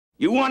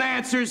You want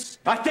answers?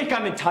 I think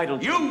I'm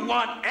entitled. You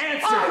want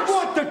answers? I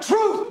want the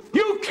truth!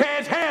 You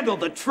can't handle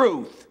the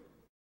truth.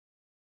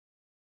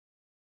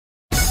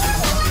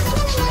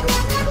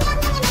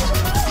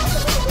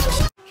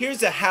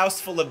 Here's a house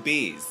full of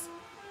bees.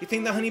 You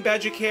think the honey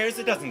badger cares?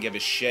 It doesn't give a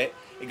shit.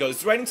 It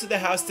goes right into the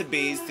house to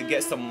bees to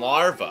get some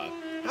larvae.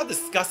 How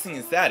disgusting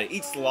is that? It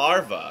eats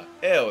larvae.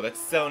 Ew, that's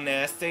so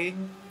nasty.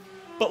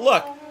 But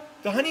look,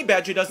 the honey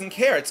badger doesn't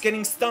care. It's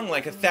getting stung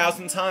like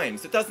 1,000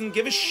 times. It doesn't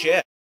give a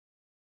shit.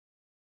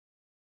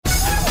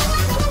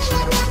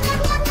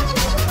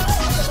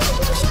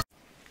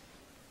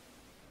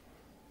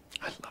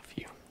 I love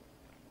you.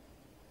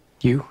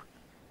 You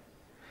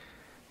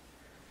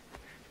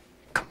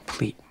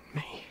complete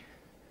me.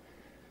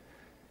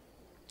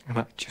 And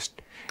I just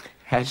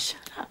had... Shut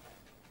up.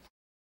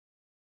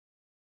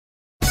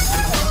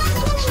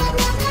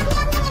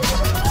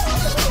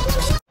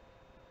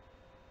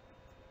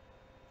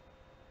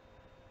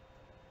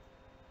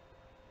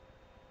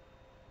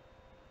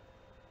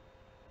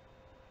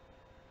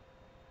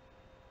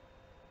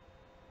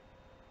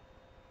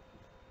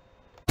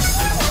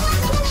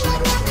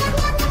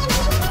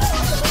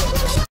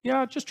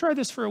 Yeah, just try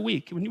this for a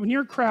week. When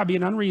you're crabby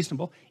and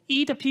unreasonable,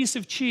 eat a piece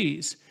of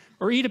cheese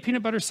or eat a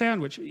peanut butter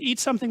sandwich. Eat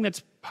something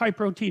that's high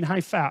protein,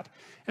 high fat.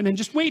 And then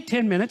just wait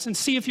 10 minutes and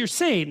see if you're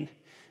sane.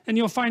 And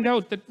you'll find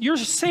out that you're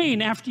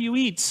sane after you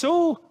eat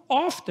so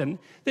often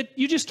that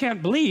you just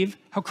can't believe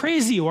how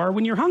crazy you are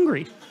when you're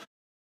hungry.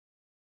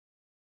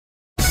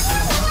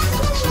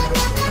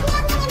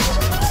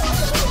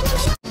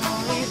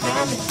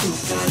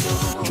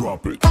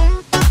 Drop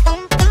it.